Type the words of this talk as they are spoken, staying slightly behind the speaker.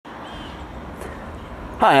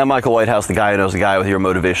Hi, I'm Michael Whitehouse, the guy who knows the guy with your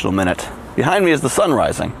motivational minute. Behind me is the sun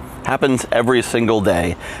rising. Happens every single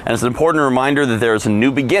day. And it's an important reminder that there is a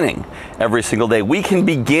new beginning every single day. We can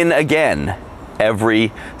begin again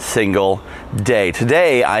every single day.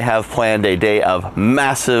 Today, I have planned a day of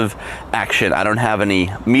massive action. I don't have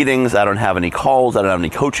any meetings, I don't have any calls, I don't have any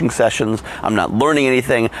coaching sessions, I'm not learning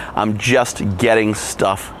anything, I'm just getting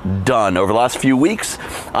stuff done. Over the last few weeks,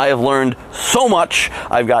 I have learned so much.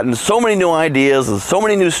 I've gotten so many new ideas and so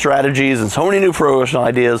many new strategies and so many new promotional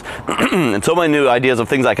ideas and so many new ideas of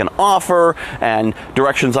things I can offer and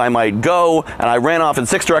directions I might go, and I ran off in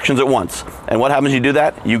 6 directions at once. And what happens when you do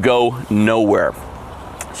that? You go nowhere.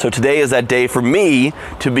 So today is that day for me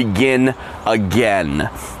to begin again,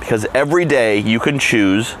 because every day you can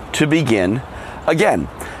choose to begin again.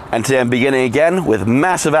 And today I'm beginning again with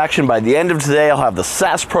massive action. By the end of today, I'll have the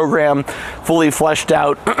SaaS program fully fleshed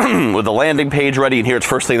out with the landing page ready. And here it's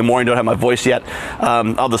first thing in the morning, don't have my voice yet.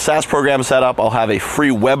 I'll have the SaaS program set up. I'll have a free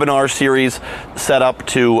webinar series set up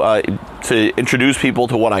to introduce people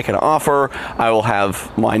to what I can offer. I will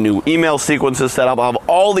have my new email sequences set up. I'll have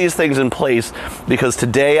all these things in place because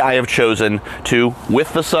today I have chosen to,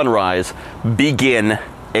 with the sunrise, begin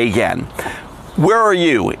again. Where are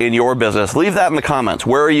you in your business? Leave that in the comments.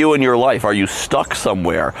 Where are you in your life? Are you stuck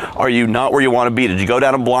somewhere? Are you not where you want to be? Did you go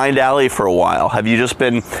down a blind alley for a while? Have you just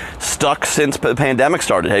been stuck since the pandemic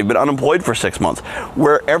started? Have you been unemployed for 6 months?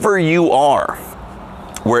 Wherever you are,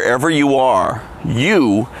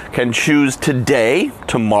 you can choose today,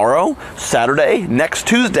 tomorrow, Saturday, next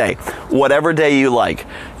Tuesday, whatever day you like.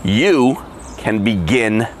 You can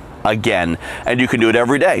begin again, and you can do it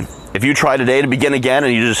every day. If you try today to begin again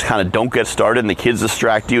and you just kind of don't get started and the kids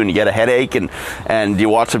distract you and you get a headache and you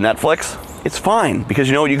watch some Netflix, it's fine, because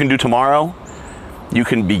you know what you can do tomorrow? You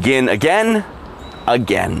can begin again,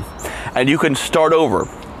 and you can start over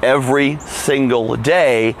every single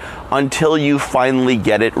day until you finally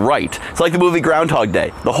get it right. It's like the movie Groundhog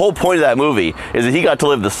Day. The whole point of that movie is that he got to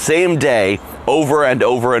live the same day over and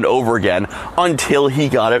over and over again until he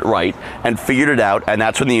got it right and figured it out, and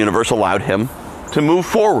that's when the universe allowed him to move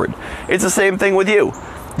forward. It's the same thing with you.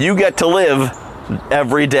 You get to live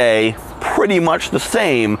every day pretty much the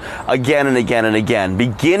same again and again and again,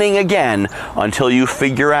 beginning again until you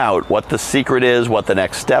figure out what the secret is, what the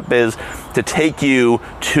next step is to take you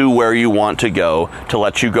to where you want to go, to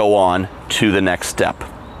let you go on to the next step.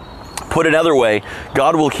 Put another way,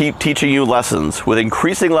 God will keep teaching you lessons with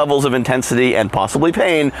increasing levels of intensity and possibly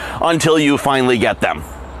pain until you finally get them.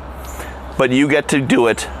 But you get to do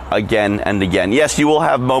it again and again. Yes, you will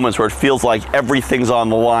have moments where it feels like everything's on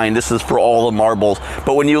the line. This is for all the marbles.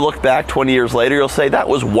 But when you look back 20 years later, you'll say, that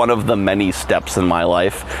was one of the many steps in my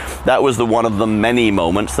life. That was one of the many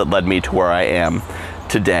moments that led me to where I am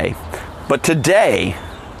today. But today,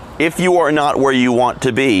 if you are not where you want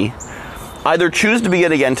to be, either choose to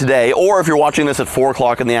begin again today, or if you're watching this at 4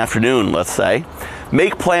 o'clock in the afternoon, let's say,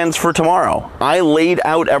 make plans for tomorrow. I laid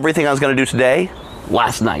out everything I was going to do today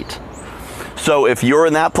last night. So if you're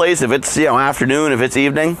in that place, if it's afternoon, if it's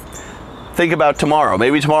evening, think about tomorrow.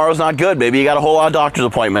 Maybe tomorrow's not good. Maybe you got a whole lot of doctor's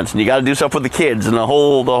appointments and you got to do stuff with the kids and the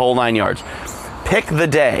whole 9 yards. Pick the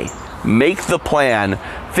day, make the plan,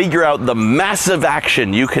 figure out the massive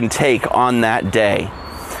action you can take on that day.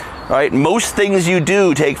 All right, most things you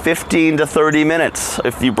do take 15 to 30 minutes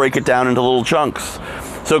if you break it down into little chunks.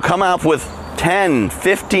 So come up with 10,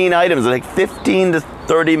 15 items that take 15 to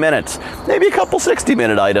 30 minutes, maybe a couple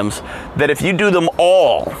 60-minute items, that if you do them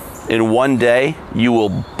all in one day, you will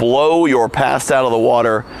blow your past out of the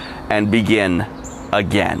water and begin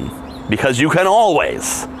again. Because you can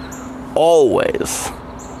always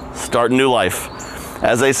start a new life.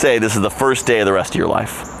 As they say, this is the first day of the rest of your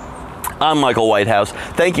life. I'm Michael Whitehouse.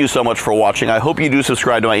 Thank you so much for watching. I hope you do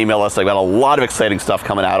subscribe to my email list. I've got a lot of exciting stuff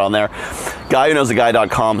coming out on there.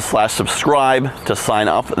 GuyWhoKnowsTheGuy.com/subscribe to sign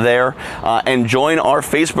up there. And join our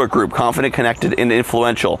Facebook group, Confident, Connected, and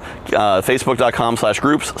Influential.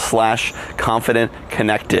 Facebook.com/groups/Confident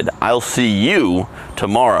Connected. I'll see you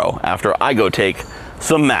tomorrow after I go take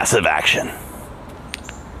some massive action.